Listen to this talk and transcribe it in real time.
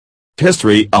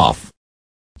History of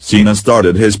Cena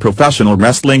started his professional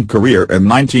wrestling career in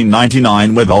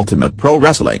 1999 with Ultimate Pro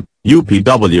Wrestling,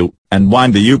 UPW, and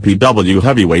won the UPW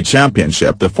Heavyweight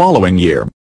Championship the following year.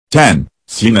 10.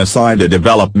 Cena signed a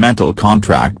developmental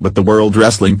contract with the World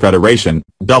Wrestling Federation,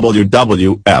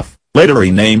 WWF, later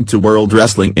renamed to World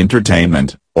Wrestling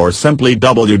Entertainment, or simply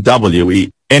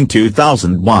WWE, in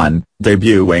 2001,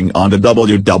 debuting on the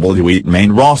WWE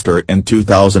main roster in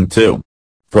 2002.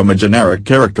 From a generic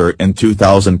character in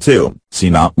 2002,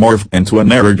 Cena morphed into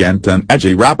an arrogant and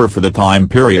edgy rapper for the time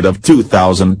period of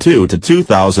 2002 to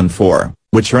 2004,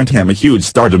 which earned him a huge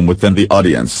stardom within the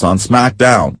audience on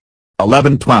SmackDown.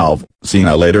 11-12,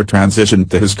 Cena later transitioned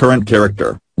to his current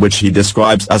character, which he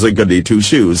describes as a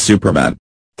goody-two-shoes Superman.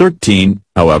 13,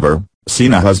 however,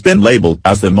 Cena has been labeled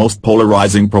as the most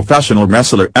polarizing professional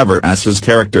wrestler ever, as his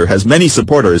character has many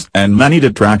supporters and many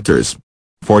detractors.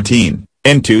 14.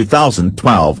 In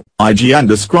 2012, IGN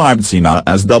described Cena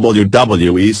as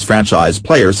WWE's franchise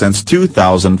player since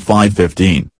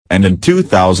 2005-15, and in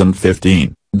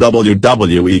 2015,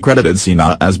 WWE credited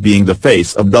Cena as being the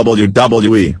face of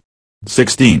WWE.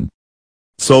 16.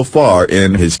 So far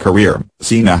in his career,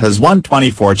 Cena has won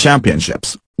 24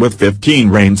 championships, with 15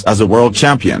 reigns as a world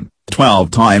champion, 12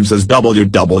 times as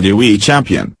WWE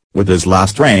champion, with his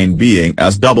last reign being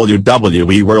as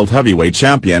WWE World Heavyweight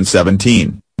Champion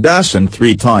 17. And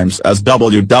 3 times as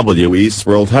WWE's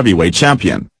World Heavyweight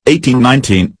Champion,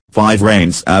 18-19, 5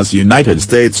 reigns as United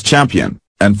States Champion,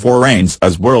 and 4 reigns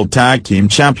as World Tag Team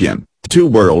Champion, 2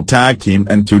 World Tag Team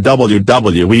and 2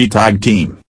 WWE Tag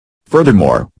Team.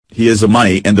 Furthermore, he is a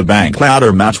Money in the Bank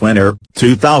ladder match winner,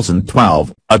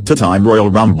 2012, a 2-time Royal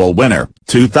Rumble winner,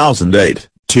 2008,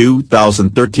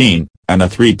 2013, and a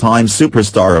 3-time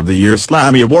Superstar of the Year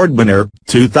Slammy Award winner,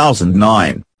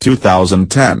 2009,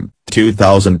 2010.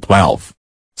 2012.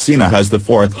 Cena has the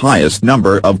 4th highest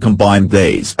number of combined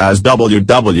days as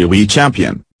WWE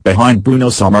Champion, behind Bruno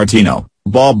Sammartino,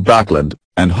 Bob Backlund,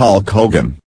 and Hulk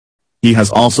Hogan. He has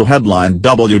also headlined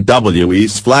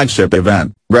WWE's flagship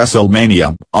event,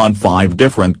 WrestleMania, on 5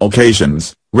 different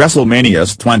occasions,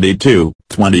 WrestleManias 22,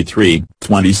 23,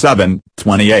 27,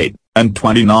 28, and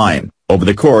 29, over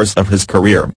the course of his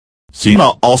career. Cena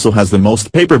also has the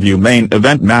most pay-per-view main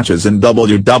event matches in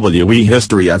WWE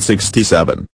history at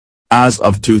 67. As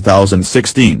of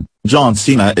 2016, John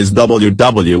Cena is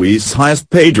WWE's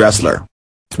highest-paid wrestler.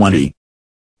 20.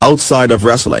 Outside of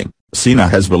wrestling, Cena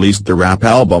has released the rap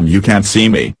album You Can't See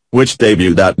Me, which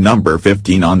debuted at number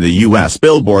 15 on the US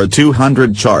Billboard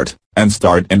 200 chart, and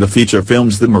starred in the feature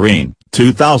films The Marine,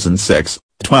 2006,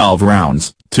 12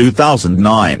 Rounds,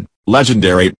 2009,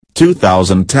 Legendary,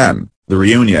 2010, The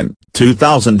Reunion,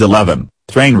 2011,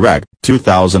 Trainwreck,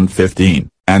 2015,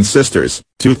 and Sisters,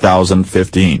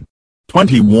 2015.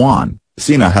 21.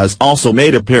 Cena has also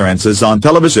made appearances on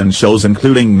television shows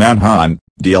including Manhunt,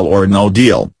 Deal or No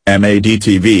Deal,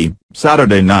 MAD-TV,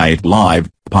 Saturday Night Live,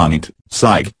 Punk'd,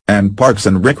 Psych, and Parks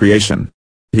and Recreation.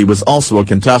 He was also a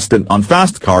contestant on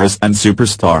Fast Cars and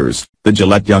Superstars, the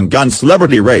Gillette Young Gun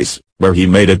Celebrity Race, where he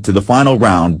made it to the final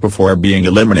round before being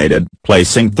eliminated,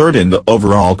 placing 3rd in the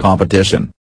overall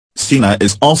competition. Cena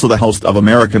is also the host of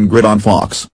American Grid on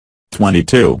Fox.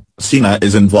 22. Cena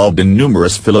is involved in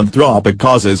numerous philanthropic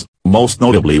causes, most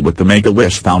notably with the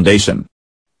Make-A-Wish Foundation.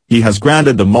 He has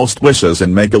granted the most wishes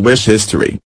in Make-A-Wish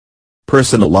history.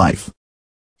 Personal life.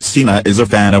 Cena is a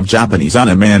fan of Japanese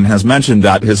anime and has mentioned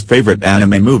that his favorite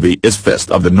anime movie is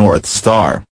Fist of the North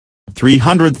Star.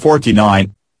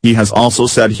 349. He has also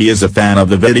said he is a fan of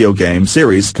the video game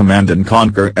series Command &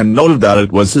 Conquer and noted that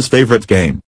it was his favorite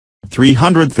game.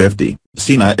 350.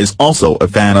 Cena is also a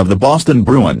fan of the Boston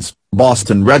Bruins,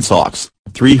 Boston Red Sox,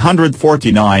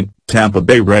 349, Tampa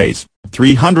Bay Rays,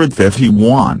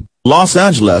 351, Los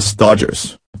Angeles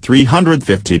Dodgers,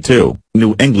 352,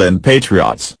 New England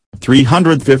Patriots,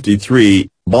 353,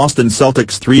 Boston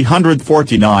Celtics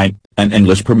 349, and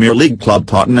English Premier League club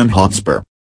Tottenham Hotspur.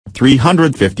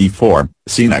 354,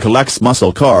 Cena collects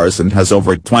muscle cars and has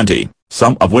over 20,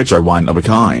 some of which are one of a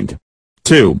kind.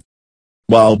 2.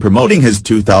 While promoting his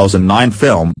 2009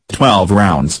 film, 12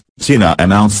 Rounds, Cena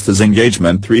announced his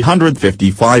engagement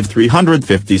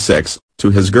 355-356, to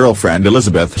his girlfriend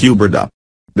Elizabeth Huberta.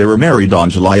 They were married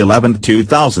on July 11,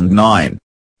 2009.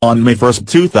 On May 1,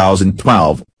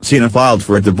 2012, Cena filed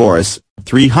for a divorce,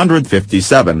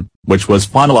 357, which was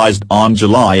finalized on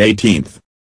July 18.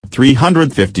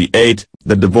 358,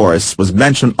 the divorce was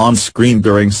mentioned on screen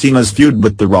during Cena's feud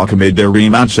with The Rock amid their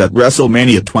rematch at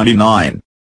WrestleMania 29.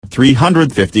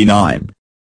 359.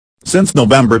 Since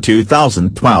November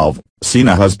 2012,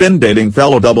 Cena has been dating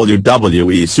fellow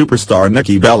WWE superstar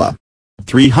Nikki Bella.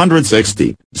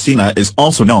 360. Cena is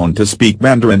also known to speak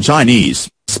Mandarin Chinese,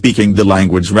 speaking the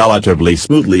language relatively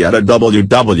smoothly at a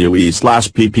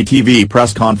WWE/PPTV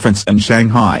press conference in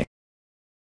Shanghai.